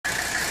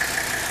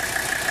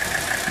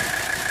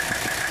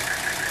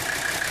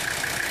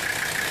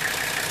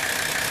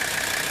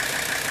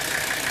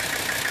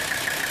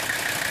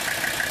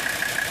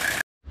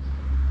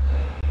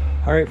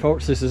All right,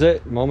 folks, this is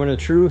it. Moment of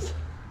truth.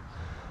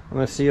 I'm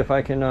gonna see if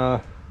I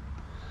can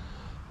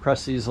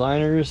press these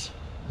liners.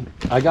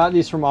 I got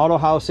these from Auto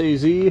House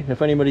AZ,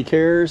 if anybody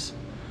cares.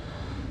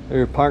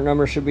 Their part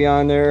number should be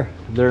on there.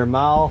 They're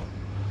MAL.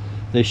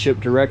 They ship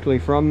directly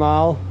from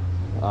MAL,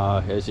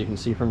 as you can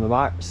see from the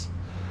box.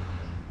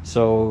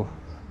 So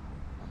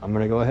I'm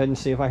gonna go ahead and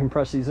see if I can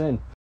press these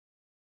in.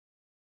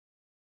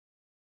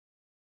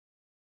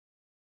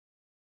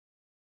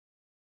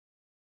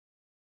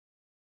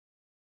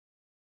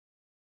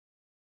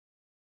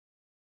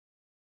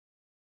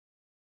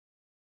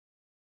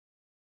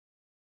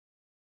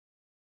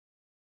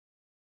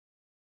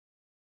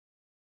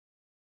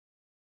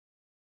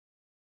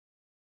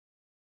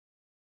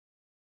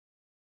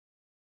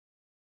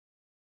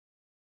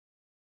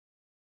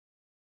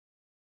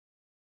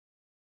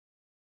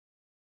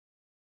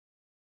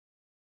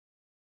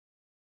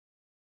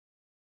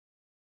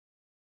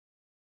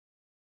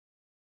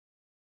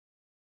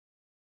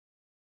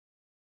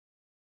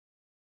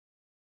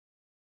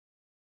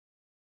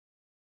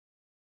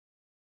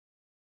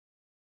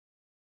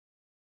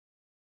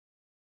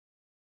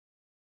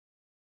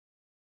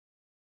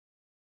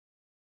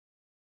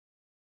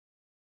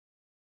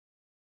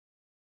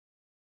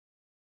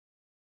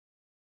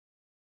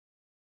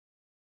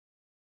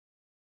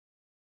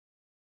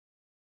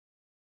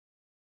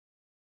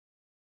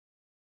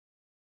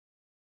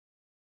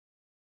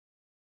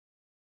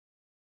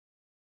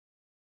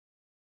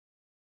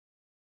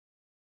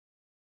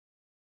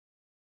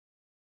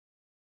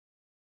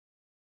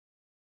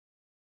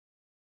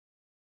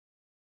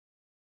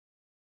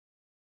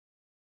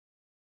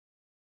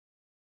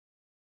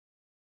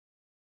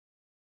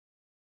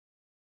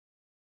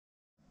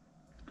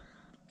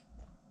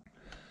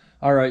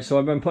 All right, so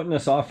I've been putting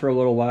this off for a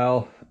little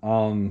while.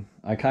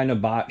 I kind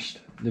of botched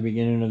the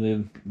beginning of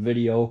the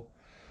video.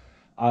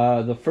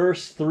 The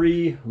first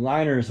 3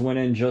 liners went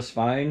in just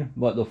fine,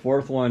 but the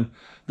 4th one,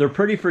 they're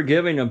pretty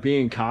forgiving of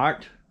being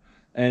cocked,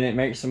 and it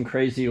makes some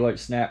crazy like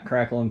snap,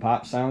 crackle, and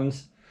pop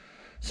sounds.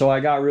 So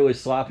I got really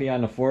sloppy on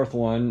the 4th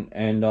one,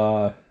 and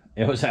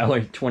it was at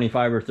like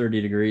 25 or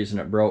 30 degrees and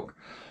it broke.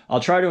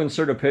 I'll try to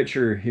insert a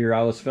picture here.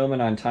 I was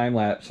filming on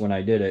time-lapse when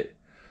I did it.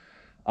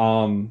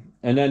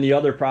 And then the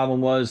other problem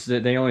was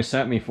that they only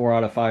sent me 4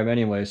 out of 5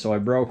 anyway, so I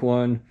broke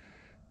one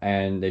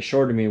and they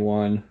shorted me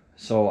one.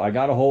 So I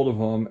got a hold of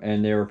them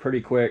and they were pretty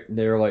quick.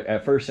 They were like,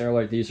 at first they were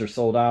like, these are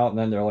sold out, and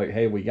then they're like,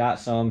 hey, we got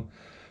some.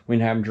 We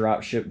can have them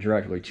drop shipped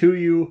directly to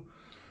you.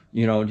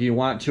 You know, do you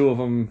want 2 of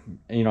them,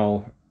 you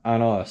know,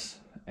 on us?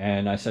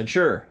 And I said,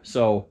 sure.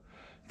 So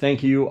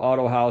thank you,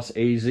 Auto House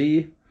AZ.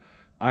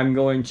 I'm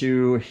going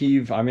to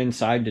heave, I'm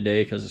inside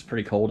today because it's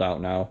pretty cold out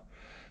now.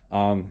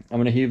 I'm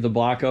going to heave the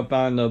block up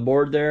on the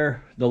board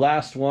there. The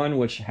last one,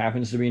 which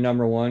happens to be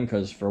number 1,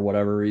 because for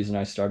whatever reason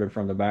I started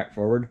from the back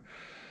forward.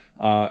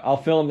 I'll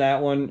film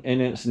that one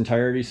in its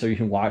entirety so you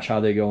can watch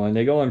how they go in.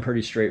 They go in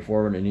pretty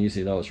straightforward and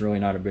easy, though. It's really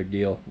not a big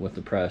deal with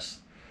the press.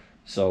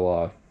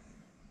 So,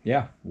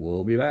 yeah,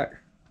 we'll be back.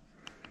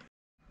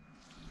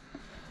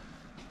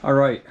 All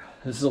right,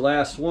 this is the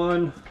last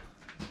one.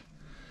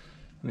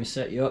 Let me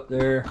set you up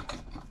there.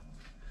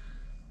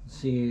 Let's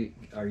see,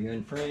 are you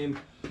in frame?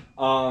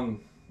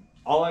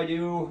 All I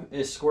do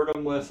is squirt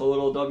them with a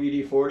little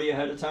WD-40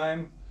 ahead of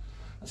time.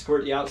 I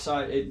squirt the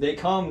outside.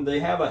 They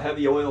have a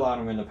heavy oil on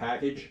them in the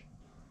package.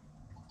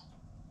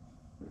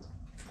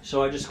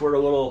 So I just squirt a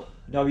little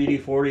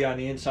WD-40 on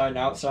the inside and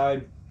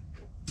outside.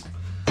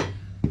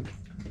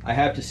 I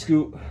have to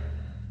scoop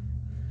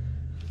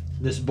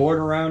this board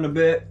around a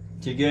bit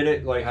to get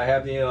it. Like, I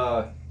have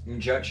the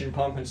injection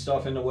pump and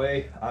stuff in the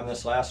way on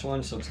this last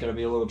one, so it's going to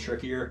be a little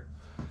trickier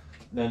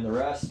than the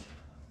rest.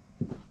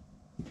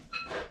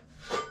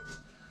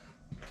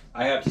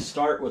 I have to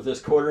start with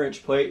this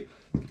 1/4-inch plate.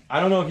 I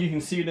don't know if you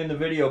can see it in the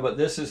video, but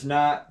this is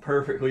not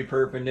perfectly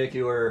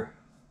perpendicular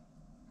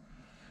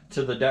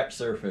to the deck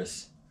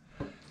surface.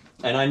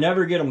 And I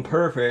never get them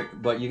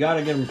perfect, but you got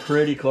to get them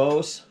pretty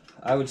close.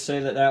 I would say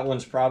that that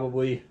one's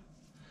probably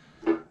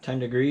 10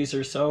 degrees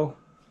or so.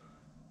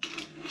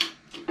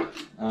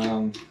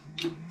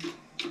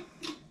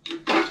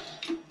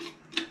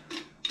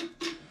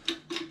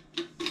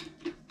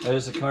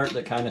 There's a part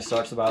that kind of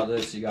sucks about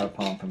this. You got to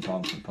pump and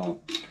pump and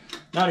pump.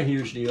 Not a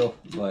huge deal,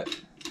 but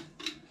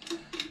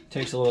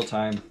takes a little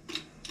time.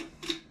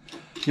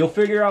 You'll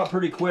figure out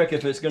pretty quick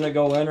if it's going to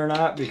go in or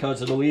not,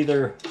 because it'll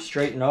either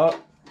straighten up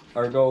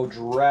or go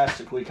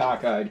drastically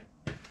cockeyed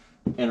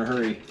in a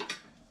hurry.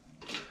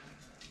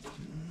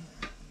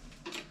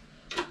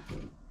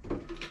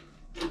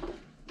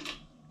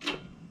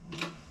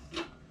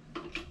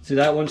 See,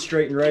 that one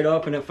straightened right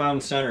up and it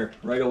found center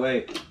right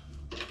away.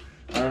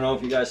 I don't know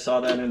if you guys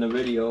saw that in the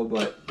video,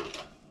 but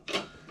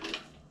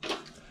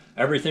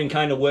everything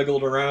kind of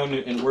wiggled around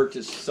and worked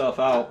itself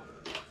out.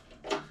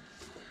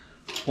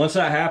 Once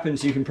that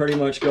happens, you can pretty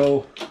much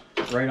go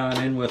right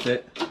on in with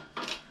it.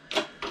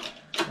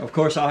 Of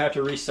course, I'll have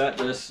to reset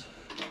this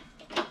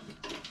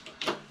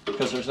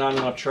because there's not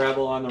enough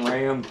travel on the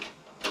ram.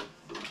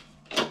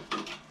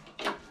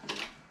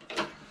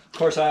 Of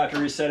course, I have to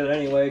reset it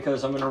anyway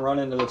because I'm going to run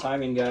into the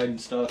timing guide and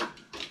stuff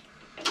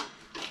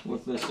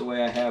with this the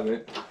way I have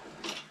it.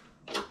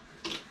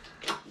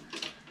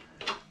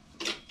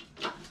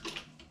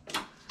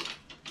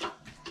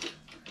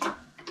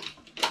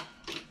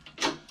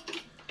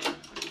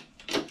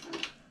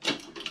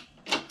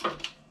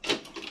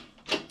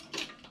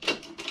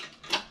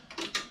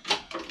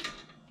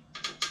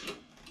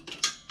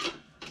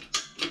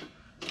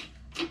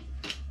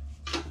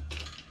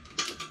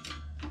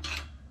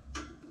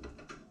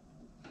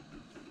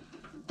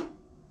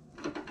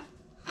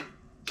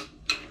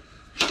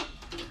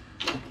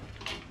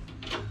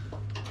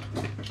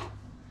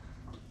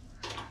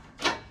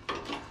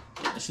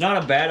 It's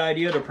not a bad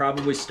idea to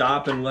probably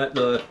stop and let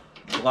the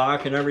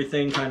block and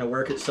everything kind of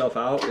work itself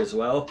out as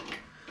well.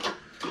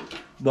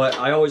 But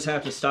I always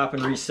have to stop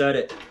and reset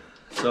it.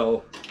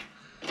 So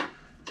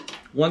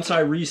once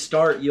I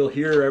restart, you'll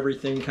hear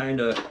everything kind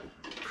of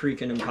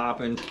creaking and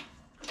popping.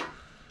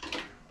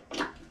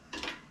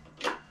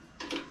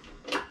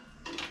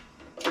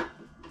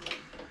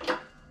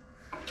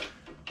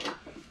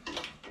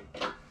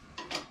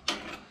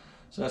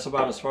 So that's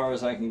about as far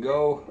as I can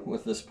go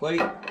with this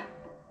plate.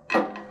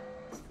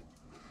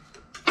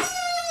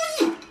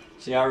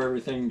 See how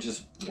everything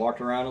just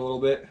walked around a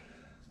little bit?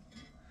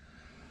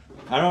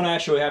 I don't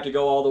actually have to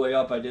go all the way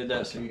up. I did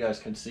that so you guys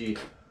can see.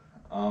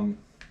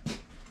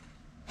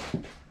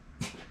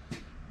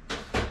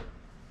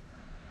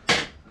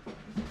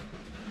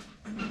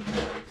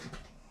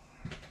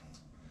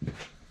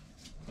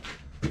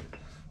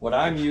 What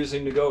I'm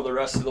using to go the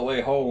rest of the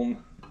way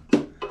home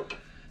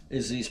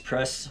is these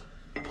press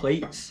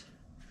plates.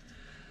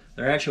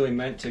 They're actually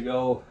meant to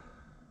go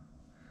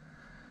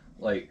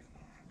like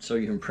so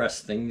you can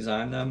press things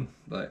on them,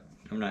 but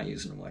I'm not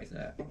using them like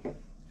that.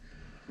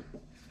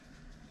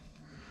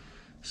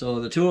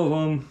 So the two of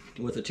them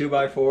with a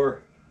 2x4,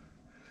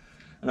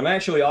 and I'm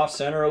actually off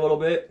center a little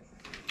bit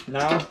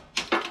now,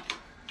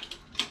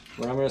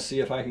 but I'm going to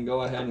see if I can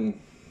go ahead and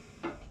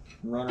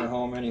run her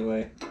home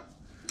anyway.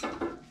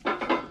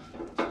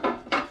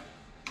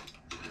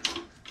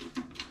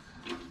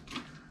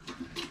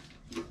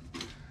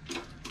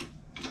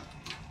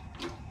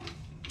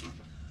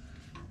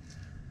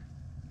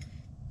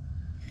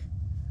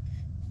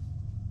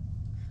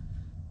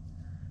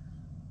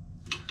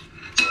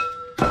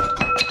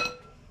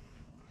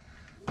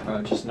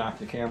 Just knock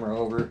the camera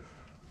over.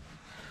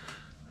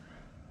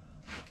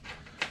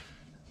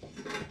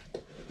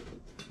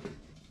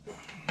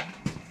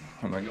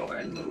 I'm gonna go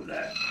ahead and move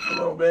that a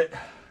little bit.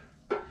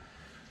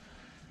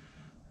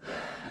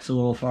 It's a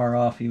little far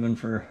off even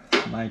for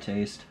my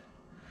taste.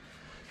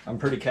 I'm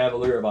pretty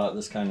cavalier about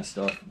this kind of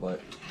stuff,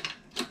 but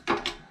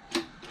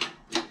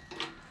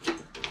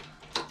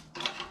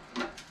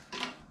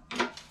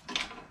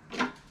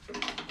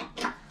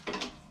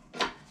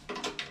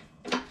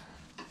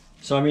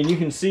so, I mean, you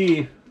can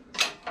see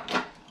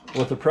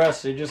with the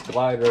press, they just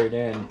glide right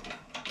in.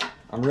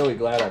 I'm really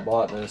glad I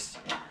bought this.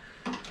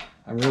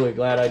 I'm really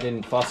glad I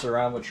didn't fuss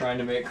around with trying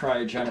to make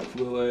cryogenic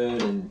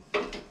fluid and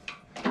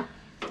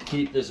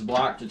heat this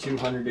block to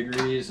 200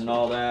 degrees and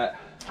all that.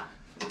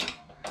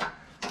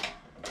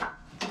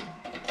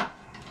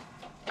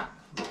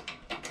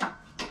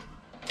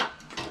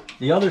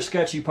 The other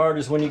sketchy part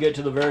is when you get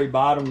to the very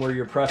bottom where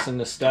you're pressing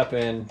the step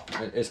in.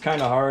 It's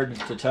kind of hard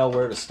to tell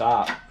where to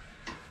stop.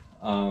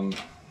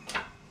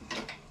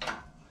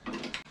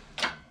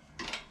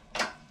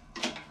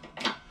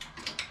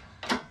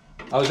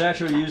 I was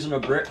actually using a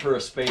brick for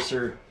a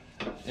spacer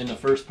in the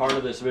first part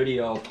of this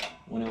video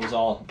when it was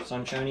all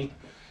sunshiny,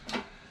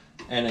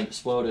 and it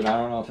exploded. I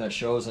don't know if that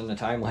shows in the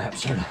time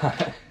lapse or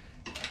not.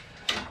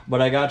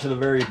 But I got to the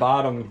very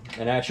bottom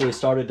and actually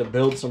started to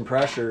build some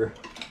pressure,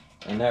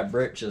 and that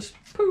brick just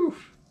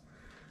poof.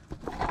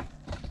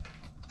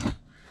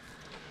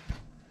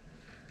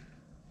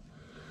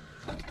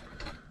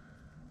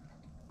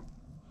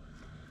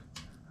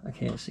 I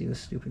can't see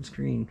this stupid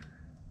screen.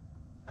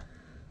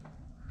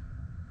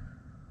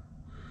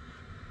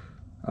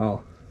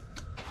 Oh,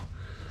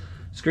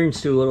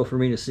 screen's too little for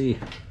me to see.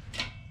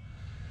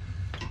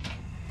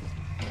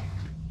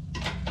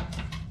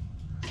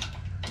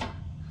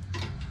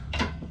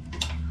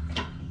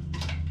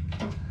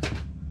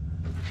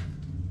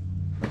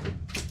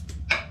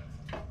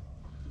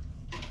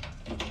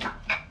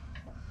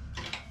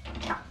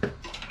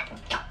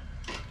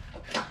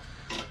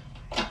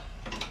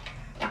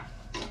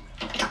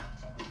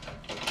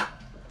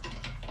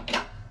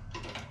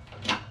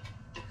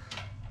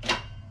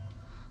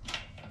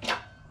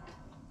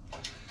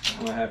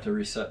 I'm gonna have to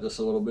reset this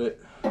a little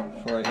bit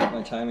before I hit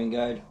my timing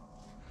guide.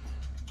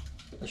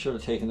 I should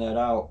have taken that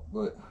out,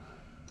 but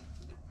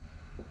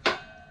I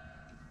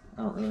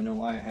don't really know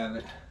why I have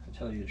it, to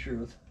tell you the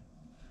truth.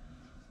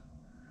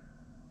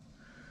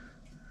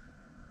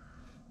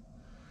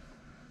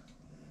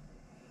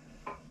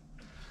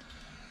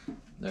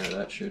 There,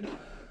 that should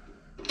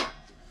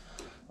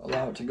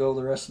allow it to go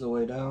the rest of the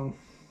way down.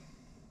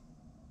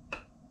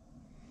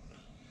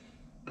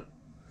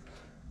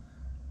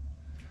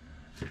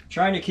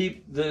 Trying to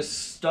keep this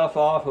stuff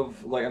off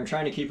of, like, I'm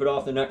trying to keep it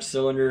off the next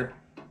cylinder,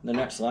 the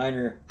next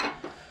liner.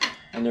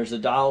 And there's a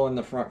dowel in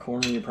the front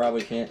corner you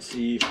probably can't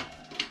see,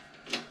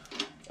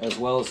 as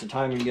well as the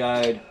timing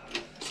guide.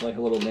 It's like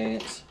a little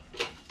dance.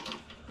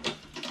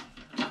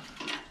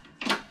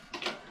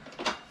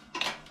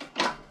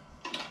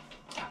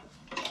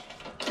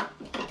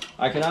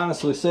 I can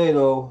honestly say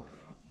though,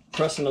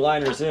 pressing the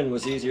liners in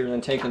was easier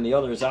than taking the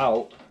others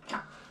out.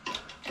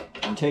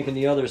 And taking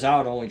the others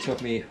out only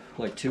took me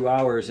like 2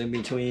 hours in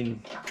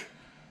between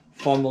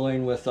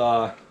fumbling with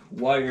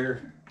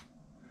wire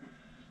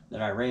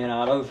that I ran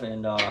out of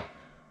and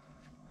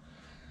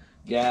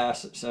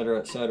gas, etc.,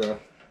 etc.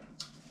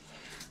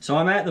 So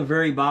I'm at the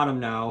very bottom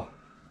now.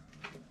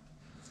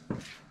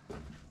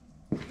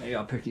 Maybe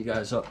I'll pick you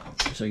guys up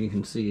so you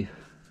can see.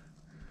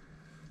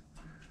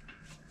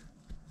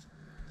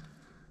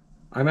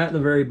 I'm at the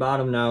very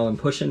bottom now and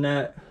pushing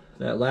that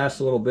last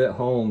little bit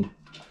home.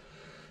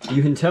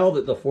 You can tell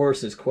that the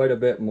force is quite a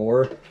bit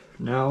more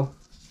now.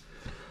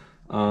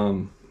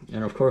 And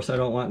of course I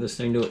don't want this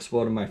thing to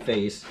explode in my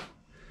face.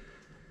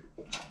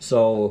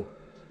 So,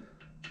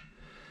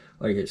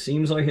 like, it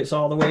seems like it's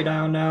all the way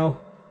down now.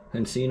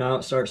 And see, now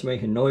it starts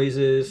making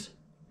noises.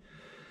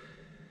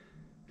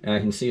 And I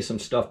can see some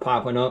stuff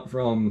popping up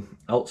from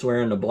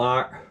elsewhere in the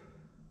block.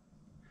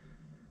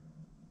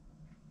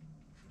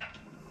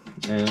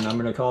 And I'm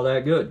going to call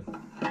that good.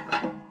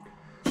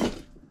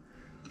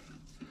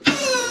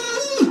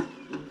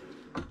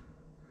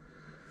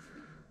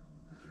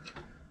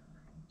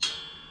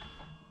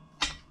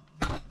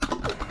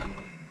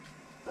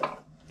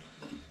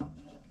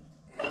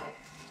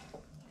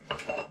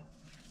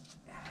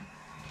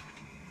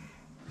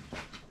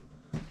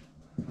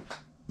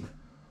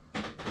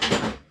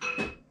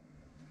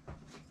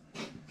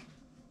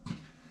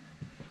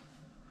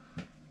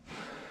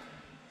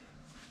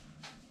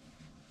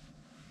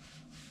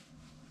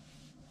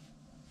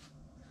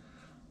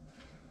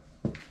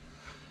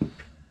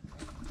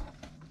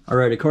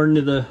 Alright, according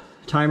to the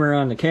timer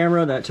on the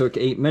camera, that took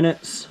 8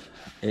 minutes.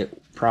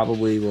 It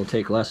probably will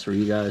take less for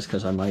you guys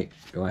because I might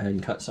go ahead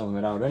and cut some of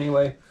it out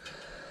anyway.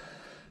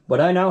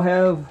 But I now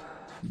have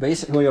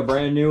basically a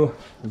brand new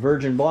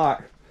virgin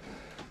block.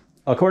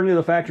 According to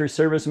the factory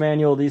service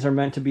manual, these are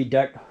meant to be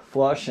decked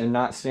flush and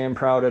not stand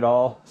proud at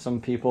all.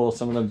 Some people,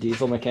 some of the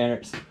diesel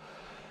mechanics,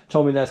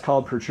 told me that's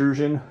called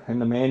protrusion in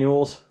the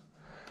manuals.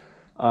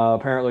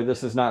 Apparently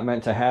this is not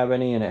meant to have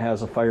any, and it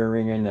has a fire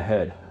ring in the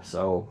head.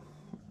 So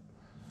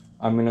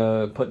I'm going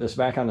to put this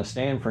back on the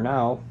stand for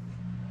now.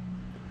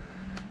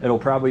 It'll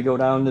probably go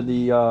down to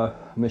the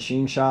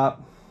machine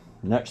shop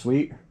next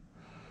week.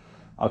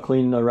 I'll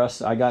clean the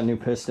rest. I got new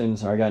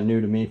pistons, or I got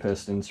new to me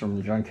pistons from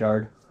the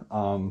junkyard.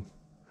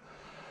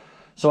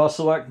 So I'll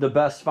select the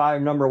best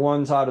 5 number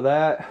 1s out of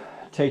that,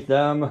 take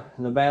them,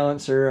 the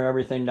balancer,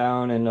 everything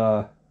down, and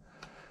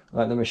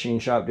let the machine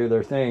shop do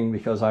their thing,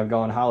 because I've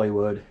gone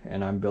Hollywood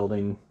and I'm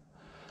building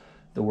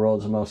the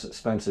world's most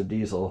expensive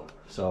diesel.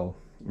 So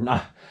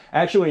not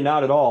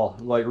at all.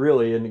 Like,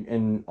 really,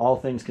 in all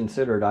things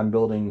considered, I'm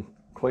building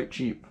quite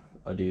cheap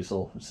a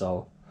diesel.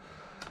 So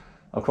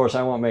of course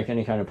I won't make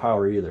any kind of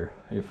power either.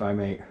 If I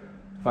make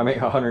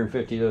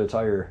 150 to the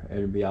tire,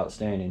 it'd be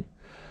outstanding.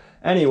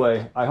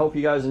 Anyway, I hope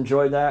you guys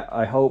enjoyed that.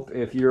 I hope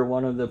if you're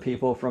one of the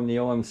people from the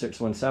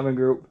OM617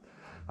 group,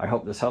 I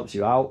hope this helps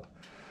you out.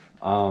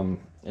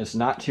 It's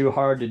not too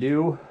hard to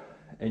do.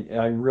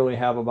 I really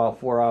have about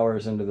 4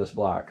 hours into this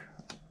block,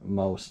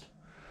 most,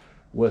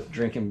 with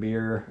drinking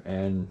beer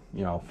and,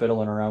 you know,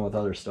 fiddling around with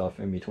other stuff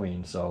in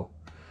between. So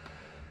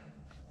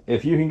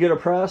if you can get a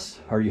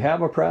press, or you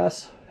have a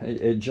press,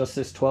 just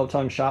this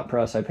 12-ton shop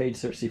press, I paid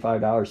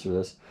 $65 for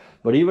this.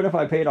 But even if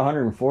I paid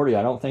 $140,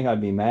 I don't think I'd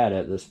be mad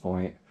at this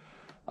point.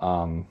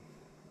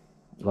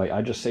 Like,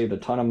 I just saved a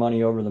ton of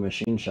money over the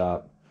machine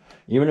shop.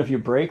 Even if you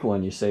break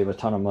one, you save a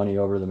ton of money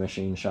over the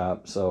machine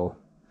shop. So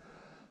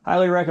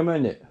highly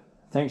recommend it.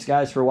 Thanks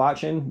guys for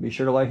watching. Be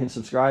sure to like and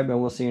subscribe, and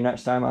we'll see you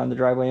next time on The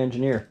Driveway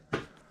Engineer.